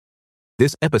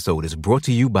This episode is brought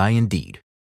to you by Indeed.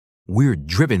 We're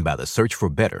driven by the search for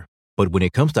better, but when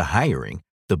it comes to hiring,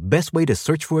 the best way to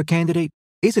search for a candidate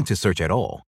isn't to search at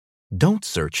all. Don't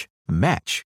search,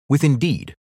 match with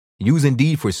Indeed. Use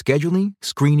Indeed for scheduling,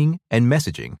 screening, and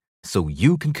messaging so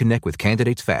you can connect with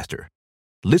candidates faster.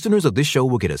 Listeners of this show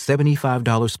will get a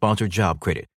 $75 sponsored job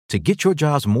credit to get your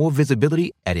jobs more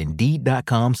visibility at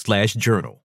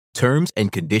Indeed.com/journal. Terms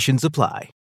and conditions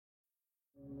apply.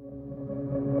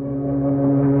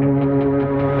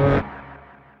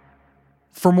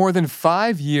 For more than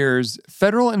 5 years,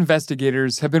 federal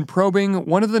investigators have been probing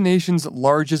one of the nation's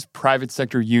largest private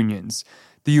sector unions,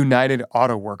 the United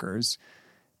Auto Workers.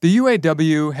 The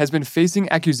UAW has been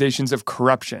facing accusations of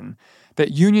corruption,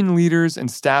 that union leaders and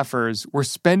staffers were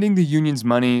spending the union's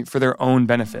money for their own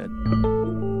benefit.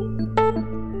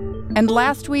 And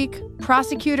last week,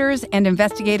 prosecutors and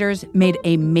investigators made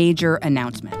a major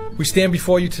announcement. We stand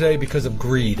before you today because of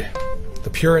greed. The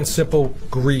pure and simple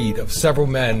greed of several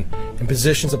men in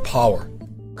positions of power.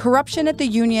 Corruption at the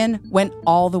union went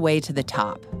all the way to the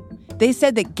top. They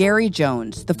said that Gary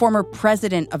Jones, the former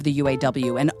president of the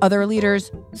UAW, and other leaders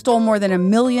stole more than $1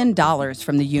 million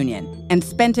from the union and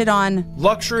spent it on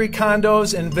luxury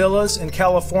condos and villas in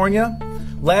California,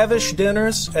 lavish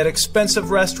dinners at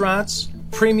expensive restaurants,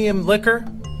 premium liquor,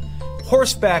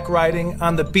 horseback riding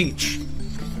on the beach,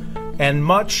 and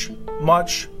much,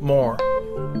 much more.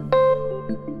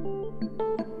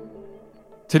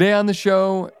 Today on the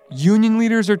show, union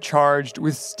leaders are charged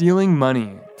with stealing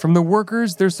money from the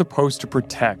workers they're supposed to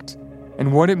protect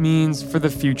and what it means for the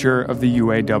future of the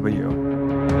UAW.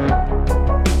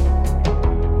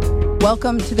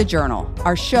 Welcome to The Journal,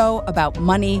 our show about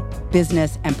money,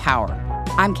 business, and power.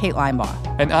 I'm Kate Linebaugh.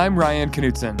 And I'm Ryan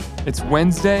Knutson. It's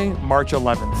Wednesday, March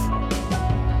 11th.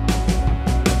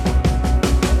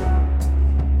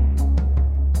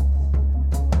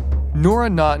 Nora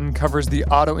Naughton covers the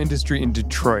auto industry in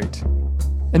Detroit.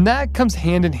 And that comes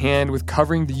hand in hand with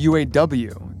covering the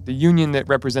UAW, the union that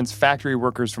represents factory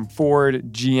workers from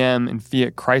Ford, GM, and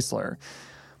Fiat Chrysler.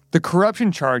 The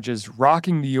corruption charges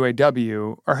rocking the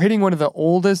UAW are hitting one of the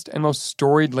oldest and most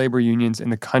storied labor unions in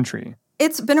the country.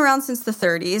 It's been around since the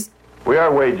 30s. We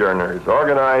are wage earners,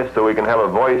 organized so we can have a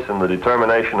voice in the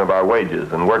determination of our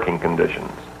wages and working conditions.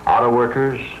 Auto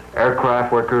workers,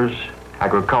 aircraft workers,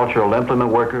 agricultural implement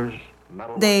workers.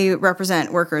 They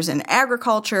represent workers in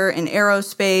agriculture, in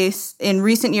aerospace. In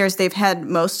recent years, they've had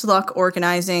most luck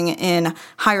organizing in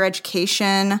higher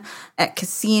education, at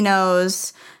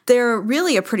casinos. They're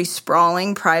really a pretty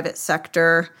sprawling private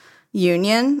sector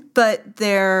union, but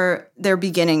their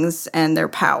beginnings and their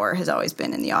power has always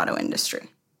been in the auto industry.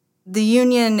 The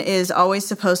union is always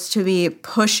supposed to be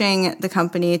pushing the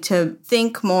company to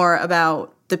think more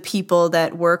about the people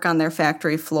that work on their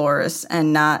factory floors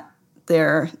and not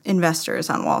their investors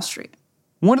on Wall Street.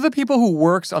 One of the people who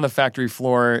works on the factory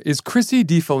floor is Chrissy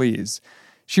DeFelice.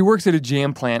 She works at a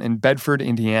GM plant in Bedford,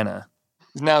 Indiana.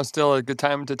 Is now still a good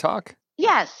time to talk?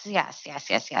 Yes.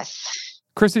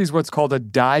 Chrissy's what's called a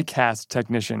die-cast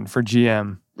technician for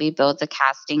GM. We build the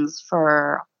castings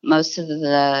for most of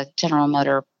the General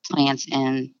Motor plants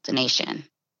in the nation.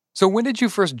 So when did you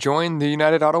first join the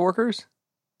United Auto Workers?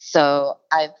 So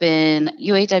I've been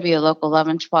UAW Local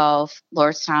 1112,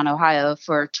 Lordstown, Ohio,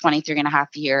 for 23 and a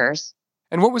half years.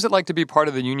 And what was it like to be part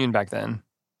of the union back then?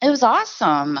 It was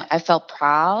awesome. I felt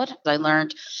proud. I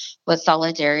learned what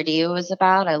solidarity was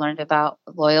about. I learned about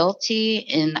loyalty,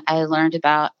 and I learned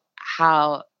about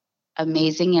how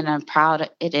amazing and I'm proud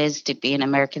it is to be an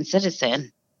American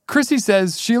citizen. Chrissy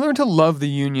says she learned to love the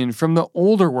union from the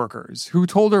older workers who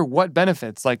told her what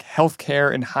benefits like health care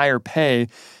and higher pay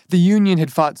the union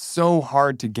had fought so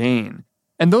hard to gain.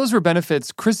 And those were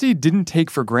benefits Chrissy didn't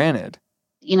take for granted.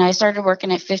 You know, I started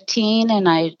working at 15 and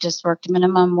I just worked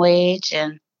minimum wage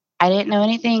and I didn't know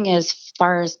anything as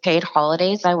far as paid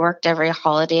holidays. I worked every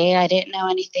holiday. I didn't know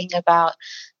anything about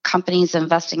companies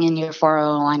investing in your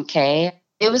 401k.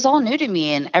 It was all new to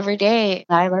me, and every day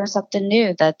I learned something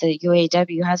new that the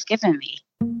UAW has given me.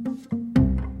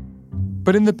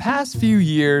 But in the past few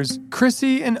years,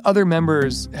 Chrissy and other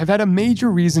members have had a major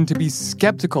reason to be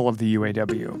skeptical of the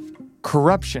UAW: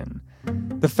 corruption.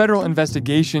 The federal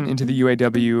investigation into the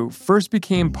UAW first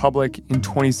became public in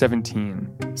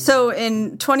 2017. So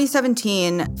in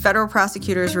 2017, federal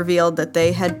prosecutors revealed that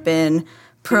they had been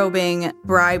probing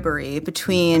bribery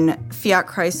between Fiat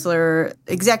Chrysler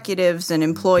executives and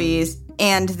employees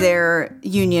and their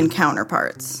union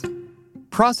counterparts.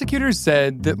 Prosecutors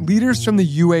said that leaders from the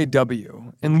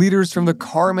UAW and leaders from the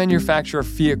car manufacturer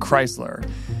Fiat Chrysler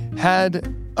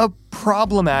had a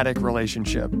problematic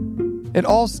relationship. It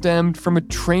all stemmed from a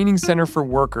training center for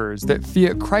workers that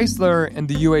Fiat Chrysler and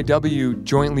the UAW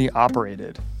jointly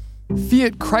operated.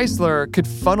 Fiat Chrysler could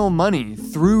funnel money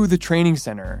through the training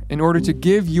center in order to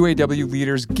give UAW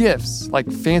leaders gifts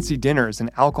like fancy dinners and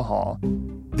alcohol.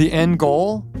 The end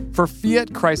goal? For Fiat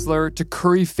Chrysler to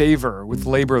curry favor with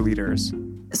labor leaders.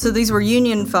 So these were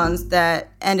union funds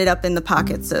that ended up in the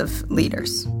pockets of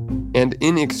leaders. And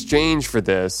in exchange for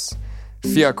this,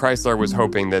 Fiat Chrysler was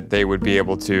hoping that they would be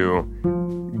able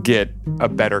to get a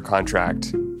better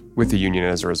contract with the union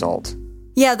as a result.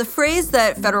 Yeah, the phrase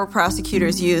that federal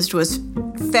prosecutors used was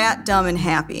fat, dumb, and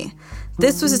happy.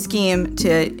 This was a scheme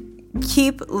to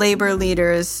keep labor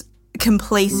leaders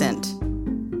complacent.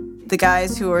 The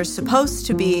guys who were supposed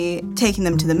to be taking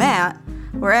them to the mat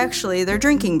were actually their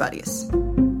drinking buddies.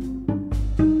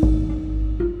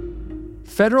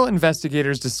 Federal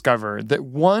investigators discovered that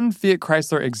one Fiat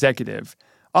Chrysler executive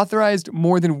authorized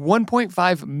more than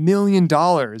 $1.5 million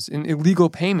in illegal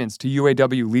payments to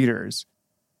UAW leaders.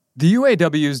 The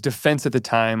UAW's defense at the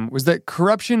time was that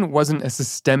corruption wasn't a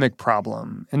systemic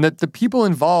problem and that the people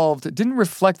involved didn't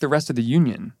reflect the rest of the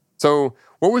union. So,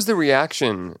 what was the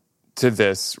reaction to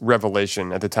this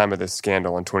revelation at the time of this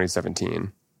scandal in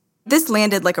 2017? This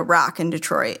landed like a rock in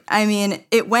Detroit. I mean,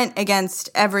 it went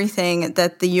against everything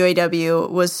that the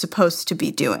UAW was supposed to be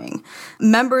doing.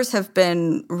 Members have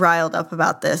been riled up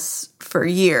about this for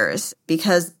years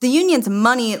because the union's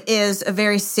money is a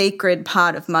very sacred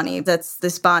pot of money. That's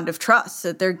this bond of trust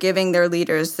that they're giving their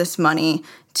leaders this money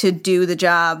to do the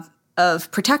job of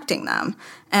protecting them.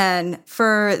 And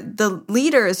for the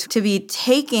leaders to be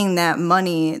taking that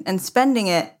money and spending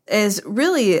it is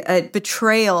really a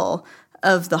betrayal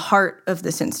of the heart of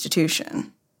this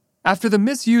institution. After the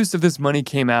misuse of this money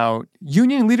came out,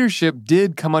 union leadership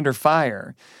did come under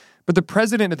fire, but the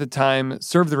president at the time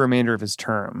served the remainder of his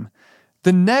term.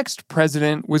 The next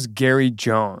president was Gary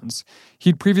Jones.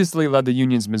 He'd previously led the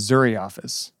union's Missouri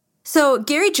office. So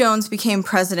Gary Jones became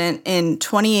president in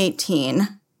 2018.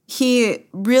 He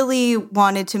really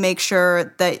wanted to make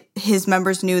sure that his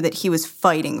members knew that he was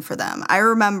fighting for them. I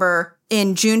remember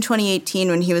in June 2018,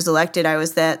 when he was elected, I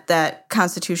was at that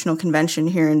constitutional convention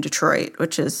here in Detroit,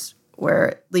 which is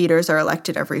where leaders are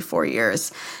elected every 4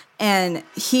 years. And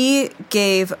he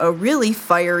gave a really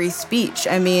fiery speech.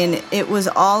 I mean, it was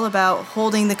all about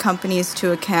holding the companies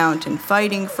to account and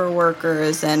fighting for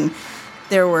workers. And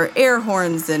there were air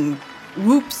horns and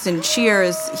whoops and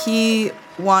cheers. He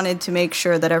wanted to make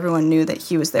sure that everyone knew that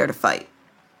he was there to fight.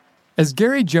 As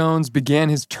Gary Jones began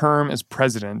his term as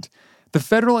president, the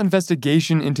federal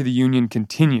investigation into the union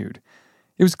continued.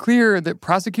 It was clear that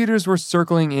prosecutors were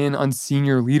circling in on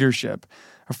senior leadership.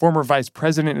 A former vice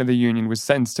president of the union was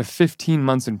sentenced to 15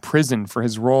 months in prison for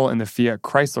his role in the Fiat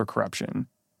Chrysler corruption.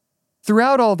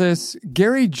 Throughout all this,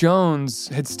 Gary Jones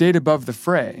had stayed above the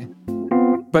fray,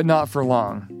 but not for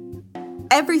long.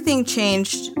 Everything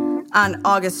changed on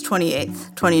August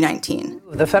 28th, 2019.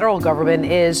 The federal government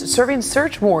is serving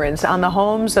search warrants on the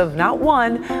homes of not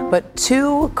one, but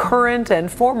two current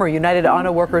and former United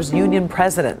Auto Workers Union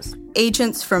presidents.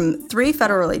 Agents from 3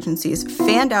 federal agencies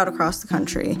fanned out across the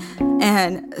country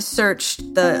and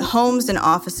searched the homes and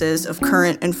offices of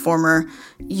current and former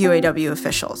UAW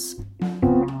officials.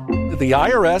 The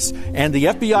IRS and the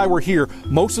FBI were here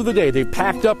most of the day. They've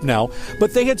packed up now,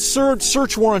 but they had served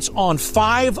search warrants on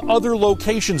 5 other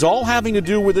locations, all having to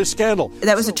do with this scandal.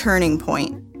 That was a turning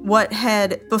point. What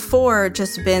had before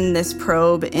just been this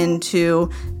probe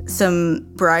into some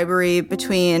bribery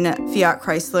between Fiat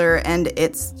Chrysler and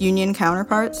its union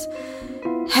counterparts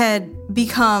had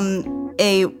become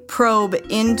a probe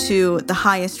into the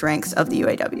highest ranks of the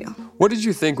UAW. What did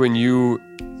you think when you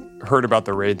heard about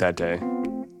the raid that day?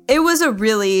 It was a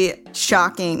really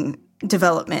shocking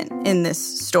development in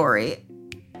this story.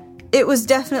 It was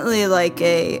definitely like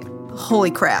a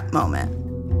holy crap moment.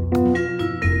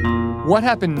 What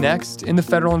happened next in the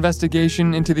federal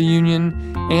investigation into the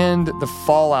union and the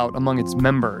fallout among its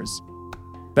members?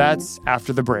 That's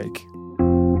after the break.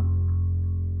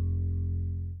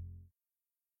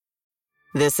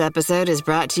 This episode is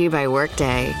brought to you by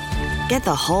Workday. Get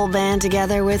the whole band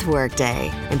together with Workday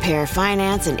and pair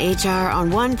finance and HR on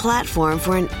one platform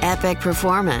for an epic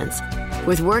performance.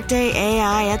 With Workday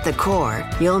AI at the core,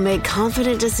 you'll make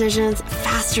confident decisions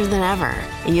faster than ever,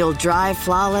 and you'll drive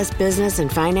flawless business and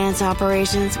finance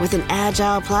operations with an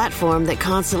agile platform that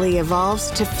constantly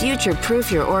evolves to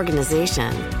future-proof your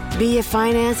organization. Be a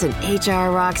finance and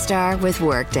HR rockstar with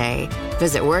Workday.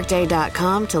 Visit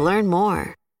Workday.com to learn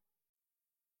more.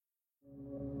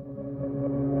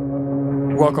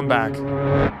 Welcome back.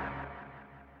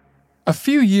 A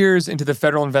few years into the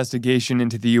federal investigation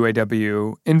into the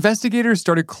UAW, investigators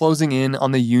started closing in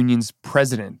on the union's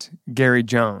president, Gary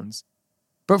Jones.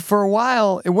 But for a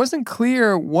while, it wasn't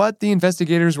clear what the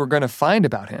investigators were going to find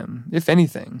about him, if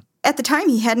anything. At the time,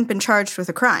 he hadn't been charged with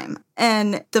a crime,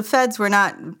 and the feds were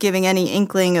not giving any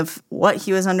inkling of what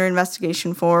he was under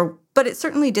investigation for, but it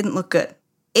certainly didn't look good.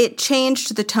 It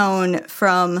changed the tone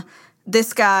from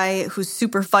this guy who's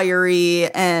super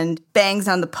fiery and bangs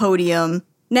on the podium.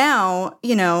 Now,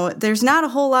 there's not a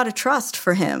whole lot of trust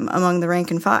for him among the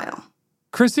rank and file.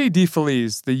 Chrissy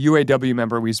DeFelice, the UAW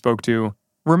member we spoke to,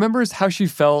 remembers how she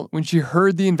felt when she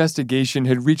heard the investigation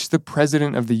had reached the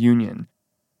president of the union.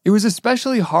 It was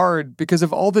especially hard because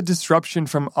of all the disruption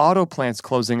from auto plants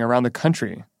closing around the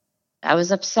country. I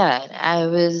was upset. I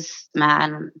was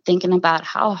mad, thinking about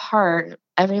how hard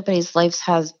everybody's lives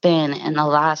has been in the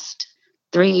last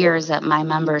 3 years at my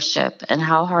membership, and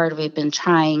how hard we've been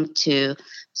trying to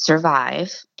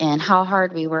survive, and how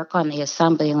hard we work on the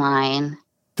assembly line.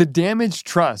 The damaged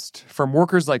trust from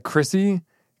workers like Chrissy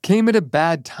came at a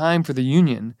bad time for the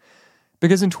union,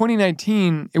 because in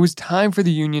 2019, it was time for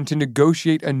the union to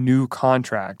negotiate a new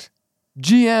contract.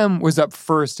 GM was up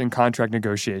first in contract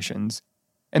negotiations,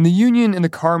 and the union and the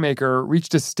car maker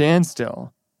reached a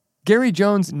standstill. Gary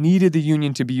Jones needed the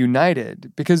union to be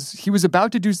united because he was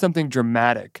about to do something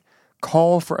dramatic,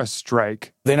 call for a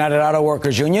strike. The United Auto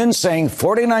Workers Union saying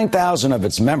 49,000 of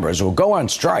its members will go on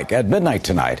strike at midnight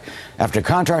tonight after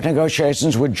contract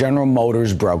negotiations with General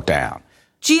Motors broke down.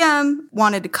 GM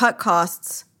wanted to cut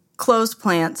costs, close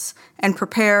plants, and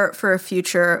prepare for a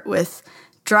future with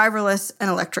driverless and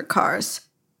electric cars.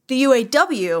 The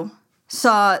UAW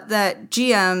saw that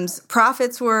GM's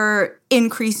profits were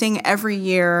increasing every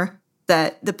year,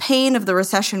 that the pain of the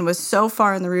recession was so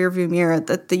far in the rearview mirror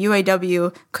that the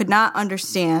UAW could not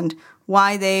understand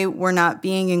why they were not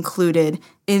being included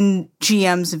in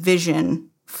GM's vision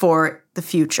for the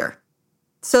future.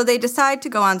 So they decide to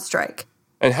go on strike.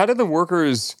 And how did the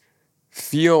workers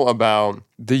feel about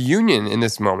the union in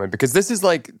this moment? Because this is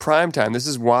like prime time. This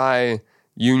is why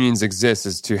unions exist,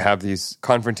 is to have these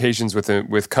confrontations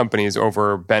with companies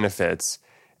over benefits.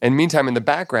 And meantime, in the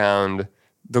background,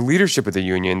 the leadership of the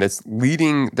union that's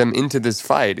leading them into this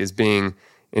fight is being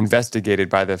investigated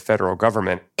by the federal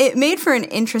government. It made for an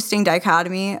interesting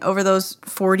dichotomy over those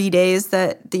 40 days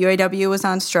that the UAW was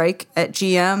on strike at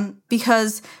GM,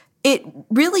 because it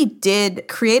really did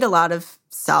create a lot of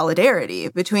solidarity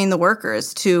between the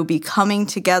workers to be coming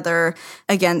together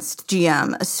against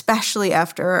GM, especially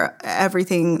after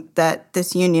everything that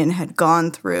this union had gone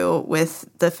through with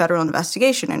the federal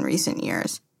investigation in recent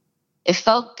years. It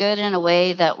felt good in a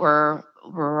way that we're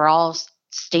all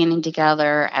standing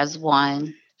together as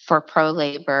one for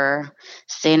pro-labor,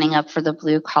 standing up for the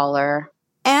blue collar.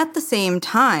 At the same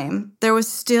time, there was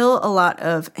still a lot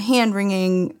of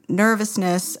hand-wringing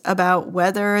nervousness about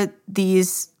whether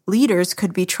these leaders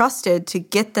could be trusted to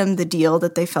get them the deal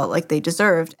that they felt like they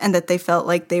deserved and that they felt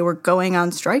like they were going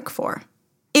on strike for.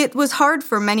 It was hard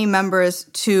for many members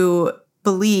to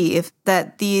believe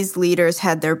that these leaders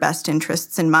had their best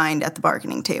interests in mind at the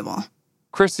bargaining table.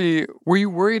 Chrissy, were you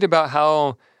worried about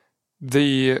how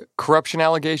the corruption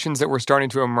allegations that were starting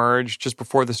to emerge just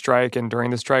before the strike and during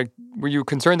the strike, were you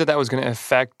concerned that that was going to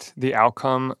affect the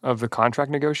outcome of the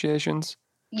contract negotiations?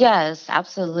 Yes,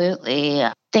 absolutely.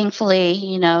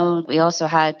 Thankfully, we also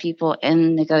had people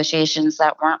in negotiations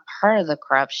that weren't part of the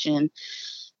corruption.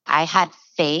 I had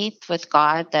faith with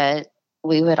God that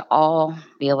we would all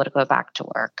be able to go back to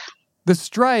work. The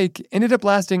strike ended up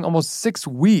lasting almost 6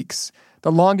 weeks,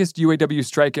 the longest UAW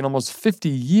strike in almost 50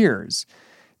 years.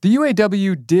 The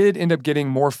UAW did end up getting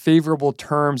more favorable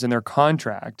terms in their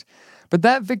contract, but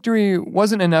that victory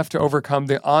wasn't enough to overcome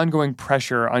the ongoing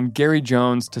pressure on Gary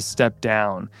Jones to step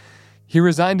down. He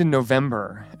resigned in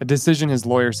November, a decision his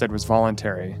lawyer said was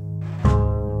voluntary.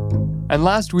 And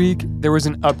last week, there was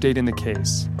an update in the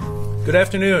case. Good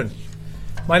afternoon.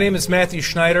 My name is Matthew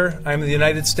Schneider. I'm the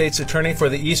United States Attorney for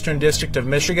the Eastern District of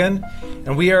Michigan,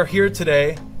 and we are here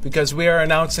today because we are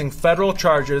announcing federal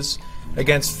charges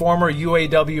against former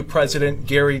UAW President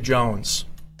Gary Jones.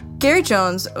 Gary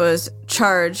Jones was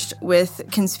charged with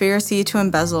conspiracy to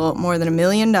embezzle more than $1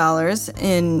 million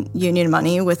in union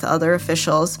money with other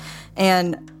officials,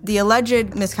 and the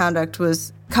alleged misconduct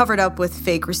was covered up with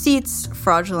fake receipts,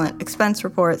 fraudulent expense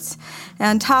reports, and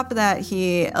on top of that,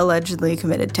 he allegedly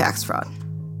committed tax fraud.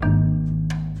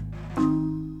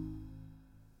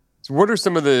 So what are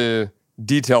some of the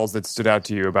details that stood out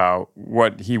to you about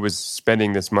what he was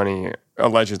spending this money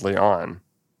allegedly on?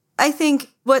 I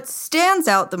think what stands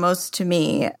out the most to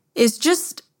me is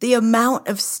just the amount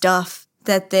of stuff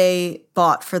that they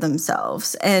bought for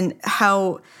themselves and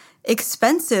how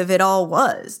expensive it all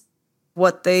was.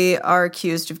 What they are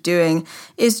accused of doing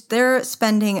is they're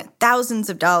spending thousands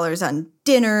of dollars on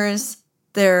dinners,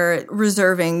 they're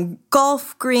reserving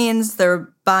golf greens,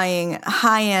 they're buying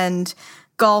high-end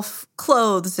golf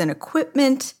clothes and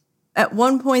equipment. At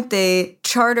one point, they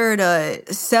chartered a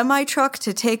semi-truck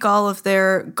to take all of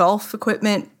their golf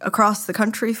equipment across the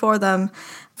country for them.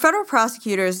 Federal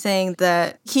prosecutors saying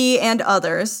that he and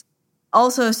others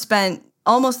also spent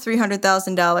almost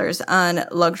 $300,000 on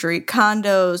luxury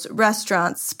condos,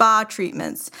 restaurants, spa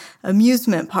treatments,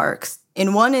 amusement parks.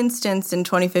 In one instance in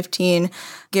 2015,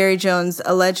 Gary Jones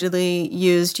allegedly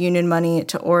used union money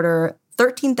to order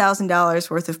 $13,000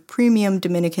 worth of premium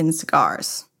Dominican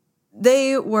cigars.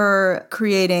 They were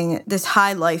creating this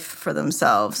high life for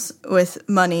themselves with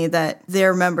money that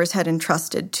their members had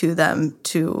entrusted to them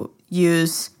to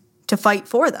use to fight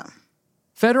for them.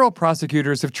 Federal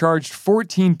prosecutors have charged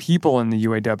 14 people in the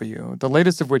UAW, the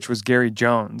latest of which was Gary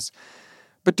Jones.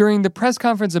 But during the press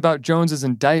conference about Jones's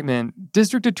indictment,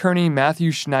 District Attorney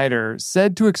Matthew Schneider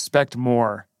said to expect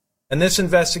more. And this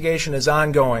investigation is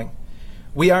ongoing.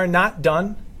 We are not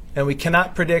done, and we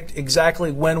cannot predict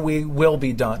exactly when we will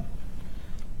be done.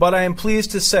 But I am pleased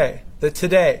to say that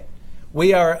today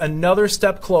we are another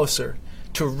step closer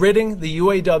to ridding the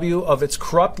UAW of its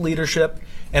corrupt leadership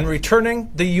and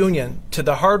returning the union to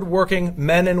the hard-working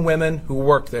men and women who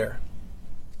work there.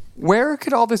 Where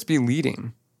could all this be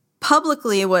leading?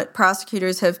 Publicly, what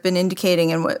prosecutors have been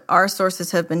indicating and what our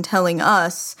sources have been telling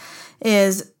us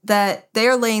is that they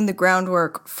are laying the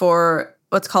groundwork for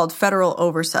what's called federal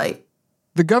oversight.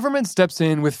 The government steps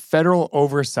in with federal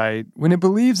oversight when it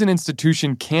believes an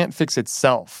institution can't fix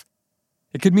itself.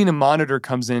 It could mean a monitor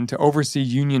comes in to oversee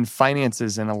union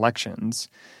finances and elections.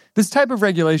 This type of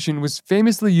regulation was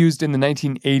famously used in the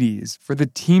 1980s for the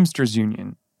Teamsters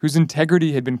Union, whose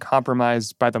integrity had been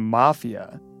compromised by the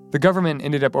mafia. The government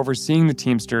ended up overseeing the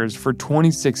Teamsters for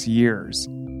 26 years.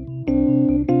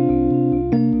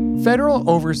 Federal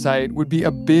oversight would be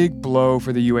a big blow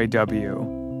for the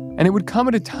UAW, and it would come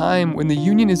at a time when the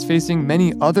union is facing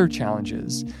many other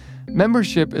challenges.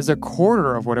 Membership is a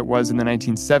quarter of what it was in the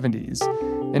 1970s,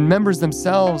 and members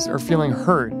themselves are feeling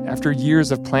hurt after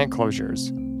years of plant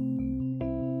closures.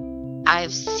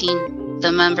 I've seen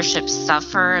the membership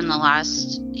suffer in the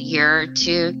last year or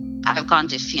two. I've gone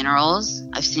to funerals.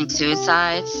 I've seen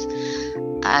suicides.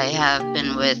 I have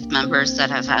been with members that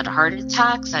have had heart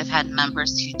attacks. I've had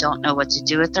members who don't know what to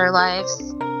do with their lives.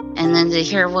 And then to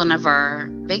hear one of our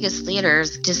biggest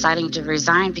leaders deciding to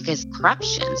resign because of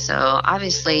corruption. So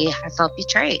obviously I felt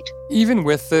betrayed. Even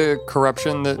with the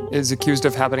corruption that is accused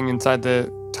of happening inside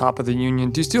the top of the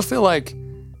union, do you still feel like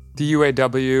the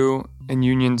UAW and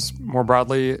unions more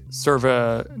broadly serve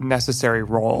a necessary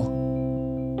role?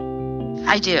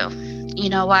 I do. You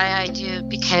know why I do?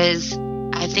 Because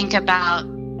I think about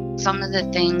some of the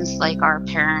things like our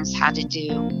parents had to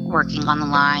do working on the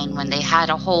line when they had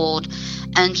to hold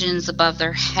engines above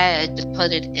their head to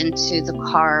put it into the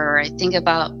car. I think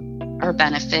about our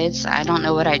benefits. I don't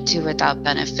know what I'd do without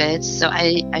benefits. So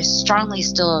I strongly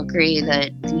still agree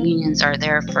that the unions are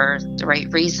there for the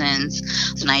right reasons.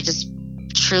 And I just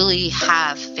truly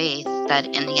have faith that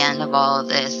in the end of all of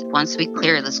this, once we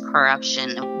clear this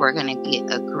corruption, we're going to be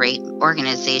a great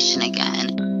organization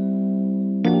again.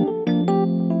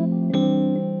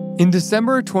 In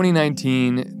December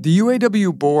 2019, the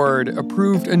UAW board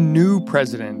approved a new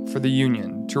president for the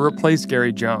union to replace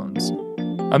Gary Jones,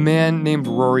 a man named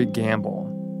Rory Gamble.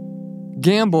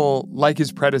 Gamble, like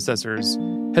his predecessors,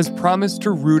 has promised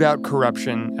to root out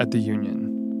corruption at the union.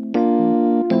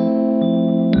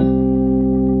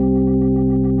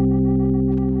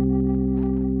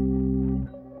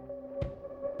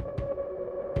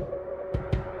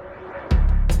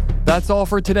 That's all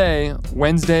for today,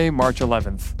 Wednesday, March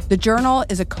 11th. The Journal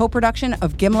is a co-production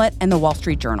of Gimlet and The Wall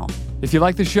Street Journal. If you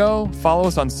like the show, follow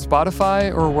us on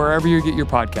Spotify or wherever you get your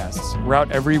podcasts. We're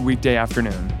out every weekday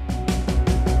afternoon.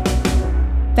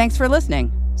 Thanks for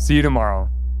listening. See you tomorrow.